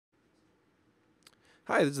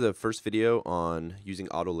Hi, this is the first video on using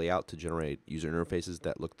Autolayout to generate user interfaces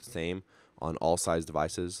that look the same on all size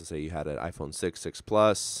devices. Let's say you had an iPhone 6, 6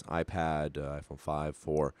 Plus, iPad, iPhone 5,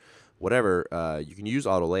 4, whatever. You can use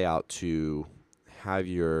Autolayout to have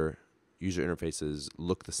your user interfaces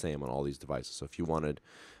look the same on all these devices. So if you wanted,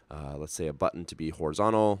 let's say, a button to be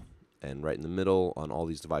horizontal and right in the middle on all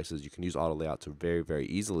these devices, you can use Autolayout to very, very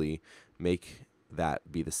easily make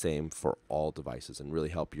that be the same for all devices and really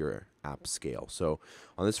help your app scale. So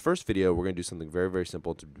on this first video, we're going to do something very, very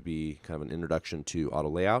simple to be kind of an introduction to auto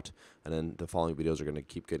layout, and then the following videos are going to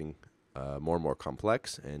keep getting more and more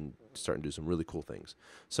complex and starting to do some really cool things.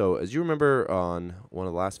 So as you remember on one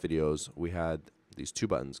of the last videos, we had these two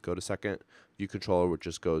buttons. Go to second view controller, which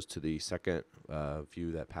just goes to the second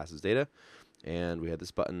view that passes data, and we had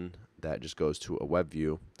this button that just goes to a web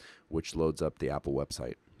view, which loads up the Apple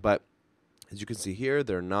website. But as you can see here,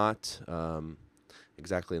 they're not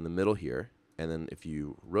exactly in the middle here. And then if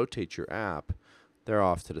you rotate your app, they're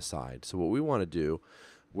off to the side. So what we want to do,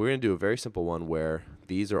 we're going to do a very simple one where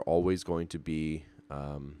these are always going to be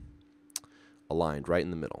aligned right in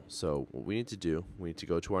the middle. So what we need to do, we need to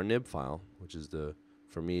go to our nib file, which is the,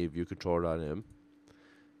 for me, viewcontroller.nib.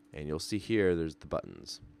 And you'll see here, there's the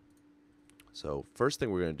buttons. So first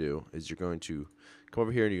thing we're going to do is you're going to come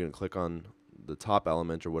over here and you're going to click on the top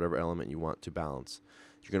element or whatever element you want to balance.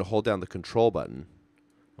 You're going to hold down the control button,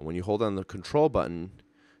 and when you hold down the control button,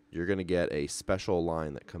 you're going to get a special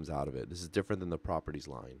line that comes out of it. This is different than the properties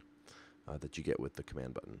line that you get with the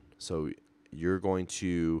command button. So you're going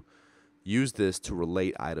to use this to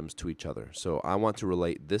relate items to each other. So I want to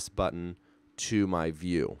relate this button to my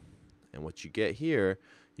view, and what you get here,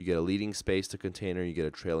 you get a leading space to container, you get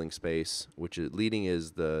a trailing space, which is leading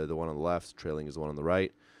is the one on the left, trailing is the one on the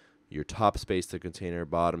right. Your top space to container,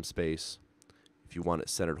 bottom space, if you want it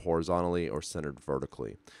centered horizontally or centered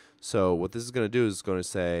vertically. So what this is going to do is going to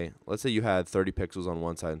say, let's say you had 30 pixels on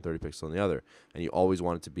one side and 30 pixels on the other, and you always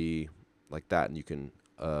want it to be like that, and you can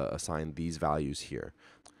assign these values here.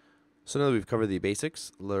 So now that we've covered the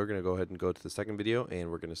basics, we're going to go ahead and go to the second video, and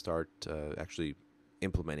we're going to start actually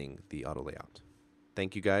implementing the auto layout.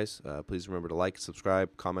 Thank you guys. Please remember to like,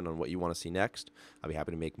 subscribe, comment on what you want to see next. I'll be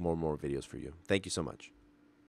happy to make more and more videos for you. Thank you so much.